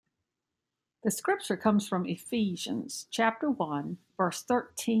The scripture comes from Ephesians chapter 1, verse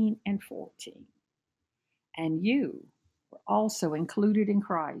 13 and 14. And you were also included in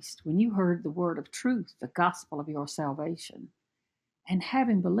Christ when you heard the word of truth, the gospel of your salvation. And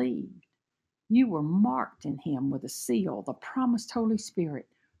having believed, you were marked in him with a seal, the promised Holy Spirit,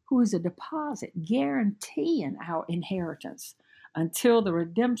 who is a deposit guaranteeing our inheritance until the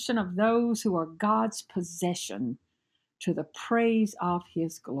redemption of those who are God's possession to the praise of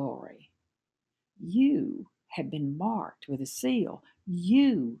his glory. You have been marked with a seal.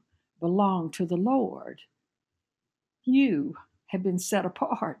 You belong to the Lord. You have been set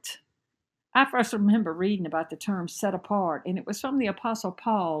apart. I first remember reading about the term set apart, and it was from the Apostle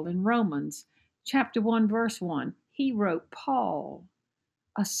Paul in Romans chapter 1, verse 1. He wrote, Paul,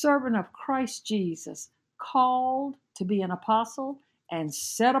 a servant of Christ Jesus, called to be an apostle and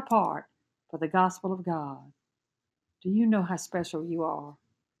set apart for the gospel of God. Do you know how special you are?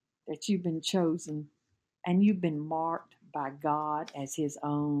 That you've been chosen and you've been marked by God as his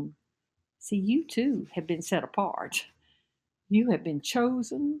own. See, you too have been set apart. You have been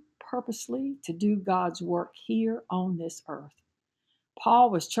chosen purposely to do God's work here on this earth. Paul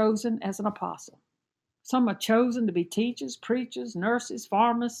was chosen as an apostle. Some are chosen to be teachers, preachers, nurses,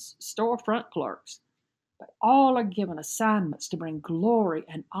 pharmacists, storefront clerks. But all are given assignments to bring glory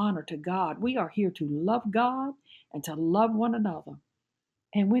and honor to God. We are here to love God and to love one another.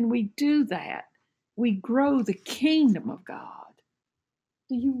 And when we do that, we grow the kingdom of God.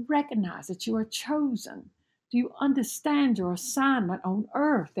 Do you recognize that you are chosen? Do you understand your assignment on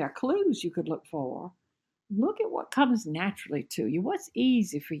earth? There are clues you could look for. Look at what comes naturally to you. What's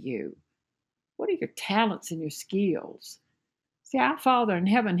easy for you? What are your talents and your skills? See, our Father in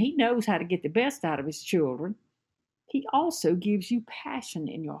heaven, he knows how to get the best out of his children. He also gives you passion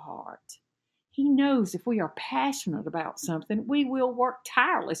in your heart. He knows if we are passionate about something, we will work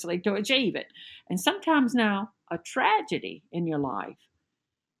tirelessly to achieve it. And sometimes now, a tragedy in your life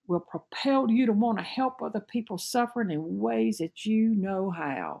will propel you to want to help other people suffering in ways that you know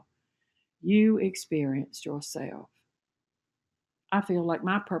how. You experienced yourself. I feel like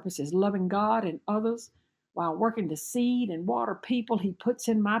my purpose is loving God and others while working to seed and water people he puts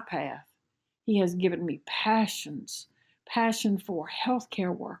in my path. He has given me passion for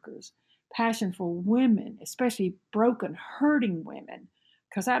healthcare workers, passion for women, especially broken, hurting women,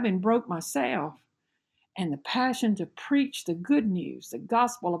 because I've been broke myself, and the passion to preach the good news, the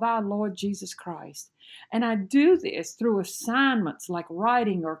gospel of our Lord Jesus Christ. And I do this through assignments like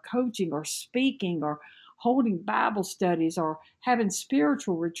writing or coaching or speaking or holding Bible studies or having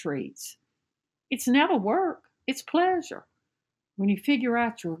spiritual retreats. It's never work, it's pleasure when you figure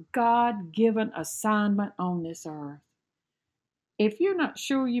out your God given assignment on this earth. If you're not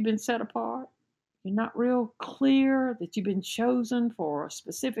sure you've been set apart, you're not real clear that you've been chosen for a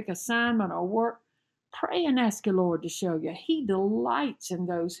specific assignment or work, pray and ask the Lord to show you. He delights in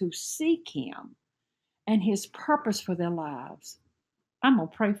those who seek him and his purpose for their lives. I'm going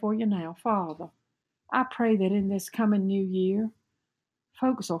to pray for you now. Father, I pray that in this coming new year,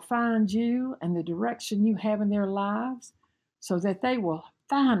 folks will find you and the direction you have in their lives so that they will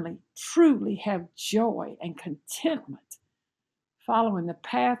finally, truly have joy and contentment following the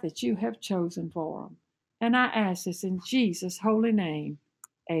path that you have chosen for them. And I ask this in Jesus' holy name.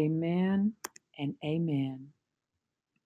 Amen and amen.